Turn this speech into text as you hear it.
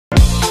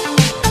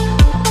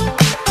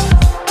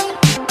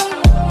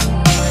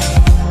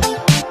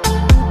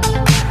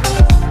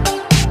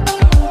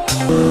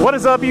What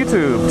is up,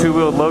 YouTube?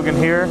 Two-Wheeled Logan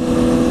here,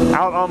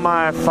 out on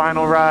my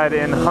final ride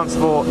in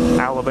Huntsville,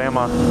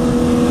 Alabama,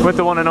 with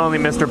the one and only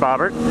Mr.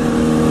 Bobbert,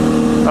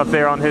 up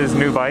there on his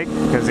new bike,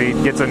 because he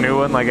gets a new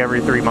one like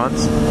every 3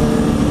 months.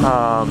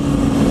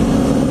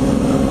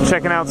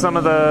 Checking out some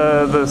of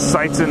the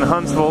sites in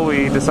Huntsville,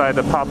 we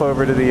decided to pop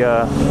over to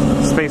the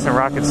Space and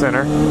Rocket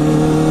Center.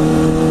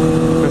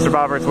 Mr.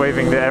 Bobbert's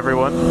waving to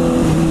everyone.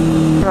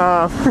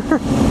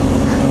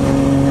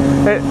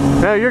 Hey,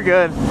 no, you're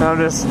good. I'm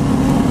just...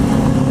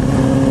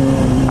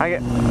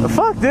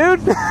 Fuck,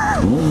 dude!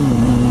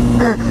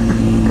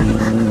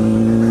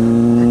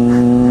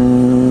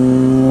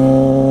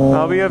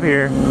 I'll be up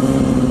here.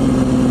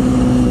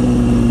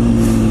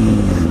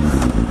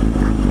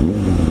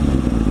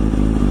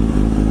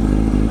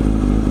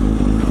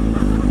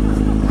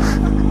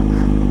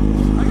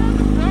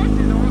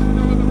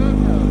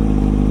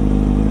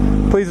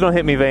 Please don't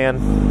hit me, van.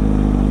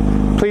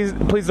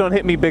 Please don't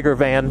hit me, bigger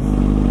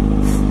van.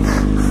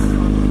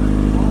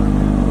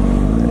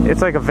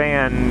 It's like a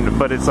van,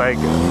 but it's like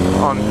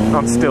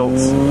on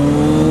stilts.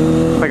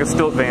 Like a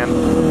stilt van.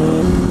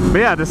 But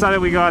yeah, I decided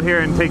we go out here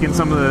and take in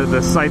some of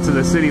the sights of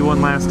the city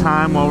one last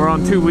time. While we're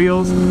on two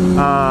wheels,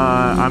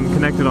 I'm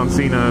connected on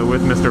Cena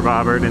with Mr.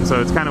 Bobbert, and so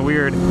it's kind of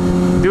weird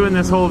doing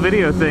this whole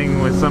video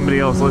thing with somebody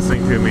else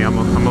listening to me. I'm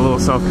a little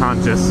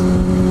self-conscious.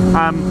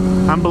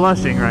 I'm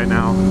blushing right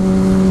now.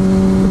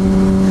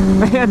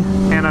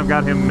 And I've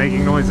got him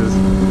making noises.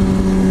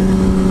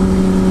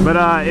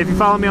 But if you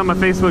follow me on my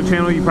Facebook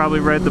channel, you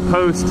probably read the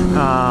post, but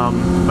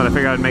I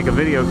figured I'd make a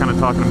video kind of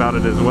talking about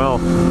it as well.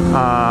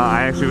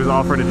 I actually was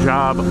offered a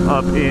job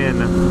up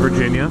in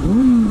Virginia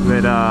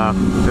that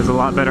there's a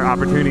lot better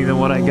opportunity than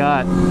what I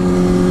got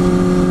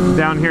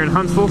down here in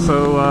Huntsville,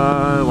 so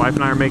the wife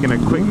and I are making a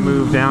quick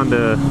move down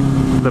to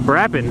the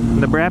Brappen.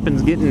 The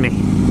Brappen's getting me.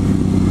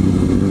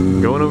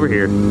 Going over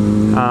here.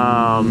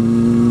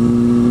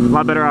 A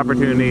lot better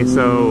opportunity,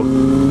 so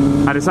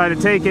I decided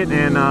to take it,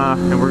 and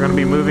we're going to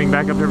be moving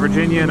back up to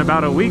Virginia in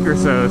about a week or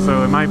so.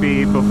 So it might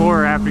be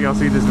before or after y'all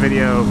see this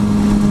video.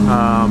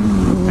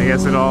 I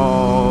guess it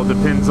all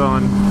depends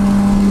on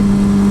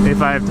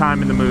if I have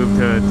time in the move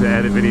to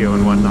edit video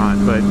and whatnot.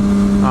 But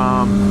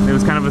it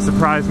was kind of a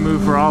surprise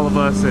move for all of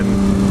us, and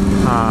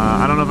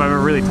I don't know if I've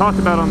ever really talked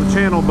about it on the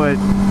channel, but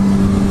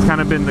it's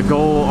kind of been the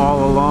goal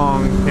all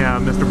along. Yeah,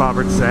 Mr.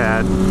 Bobbert's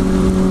sad.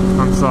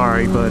 I'm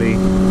sorry, buddy.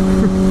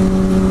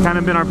 Kind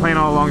of been our plan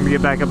all along to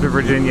get back up to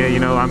Virginia. You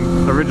know,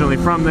 I'm originally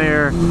from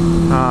there.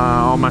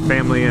 All my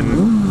family and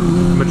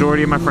the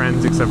majority of my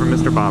friends, except for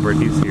Mr. Bobbert,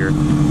 he's here,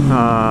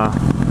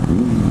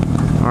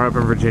 are up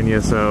in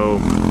Virginia, so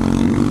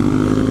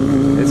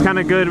it's kind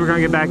of good. We're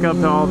going to get back up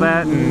to all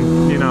that,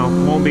 and, you know,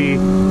 won't be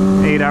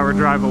 8-hour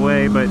drive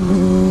away, but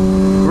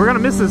we're going to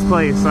miss this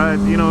place.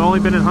 You know, only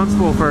been in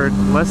Huntsville for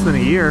less than a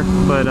year,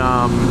 but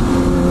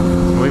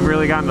we've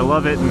really gotten to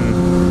love it, and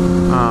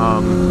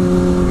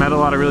met a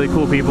lot of really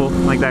cool people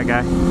like that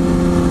guy.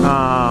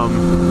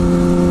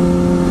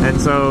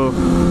 And so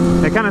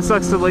it kind of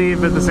sucks to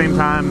leave, but at the same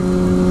time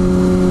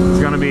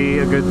it's going to be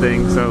a good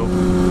thing, so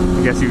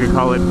I guess you could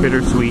call it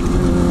bittersweet.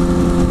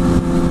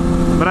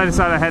 But I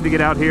decided I had to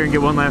get out here and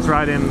get one last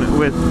ride in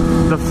with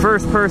the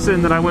first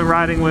person that I went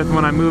riding with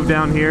when I moved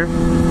down here,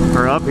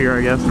 or up here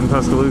I guess, from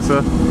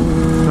Tuscaloosa.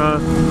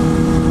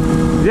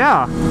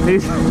 Yeah,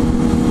 he's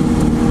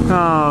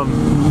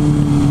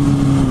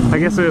I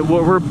guess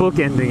we're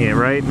bookending it,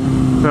 right?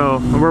 So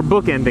we're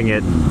bookending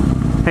it.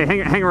 Hey,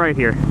 hang right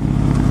here.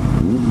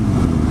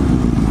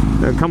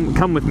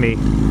 Come with me.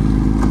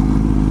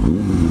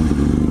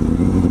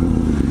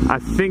 I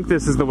think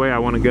this is the way I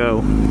want to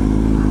go.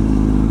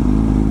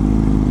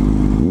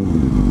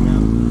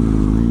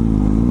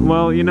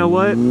 Well, you know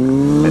what? I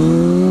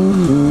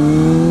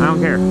don't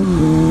care.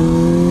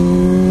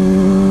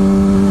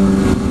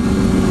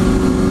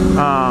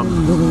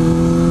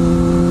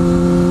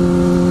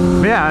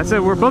 Yeah, I said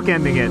we're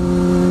bookending it.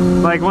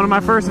 Like one of my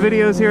first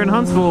videos here in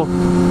Huntsville,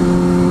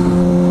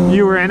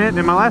 you were in it,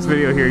 and my last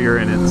video here, you're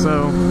in it.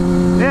 So,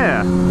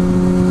 yeah.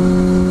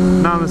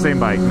 Not on the same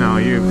bike. No,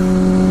 you've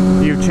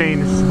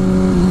changed,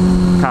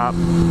 cop.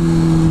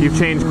 You've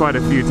changed quite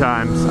a few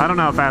times. I don't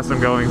know how fast I'm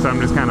going, so I'm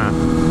just kind of...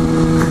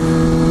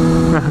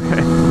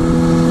 Okay.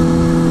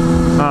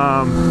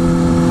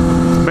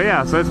 But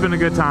yeah, so it's been a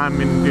good time,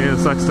 and you know, it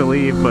sucks to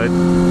leave, but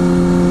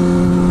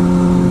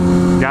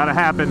gotta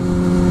happen.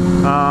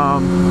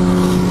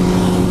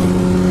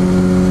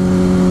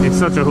 He's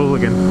such a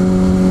hooligan.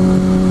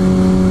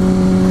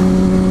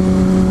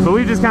 But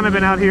we've just kind of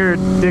been out here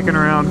dicking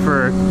around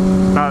for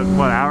about,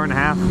 what, hour and a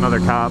half? Another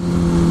cop.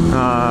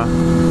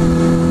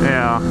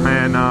 Yeah,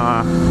 and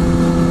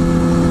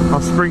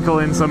I'll sprinkle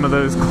in some of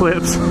those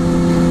clips.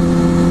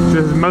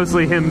 Just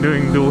mostly him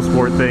doing dual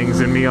sport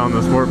things and me on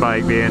the sport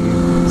bike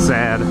being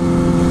sad.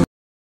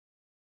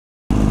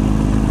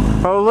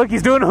 Oh, look,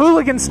 he's doing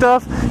hooligan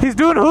stuff. He's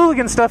doing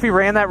hooligan stuff. He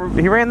ran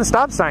the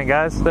stop sign,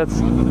 guys. That's...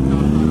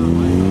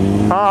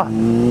 Oh,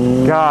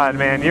 God,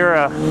 man, you're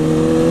a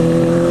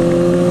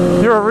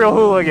real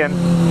hooligan.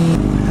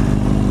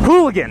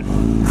 Hooligan!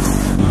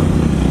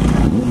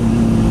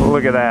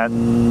 Look at that.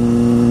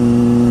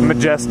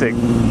 Majestic.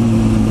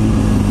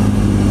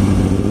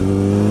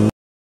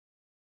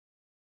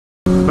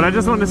 But I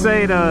just wanted to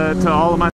say to all of my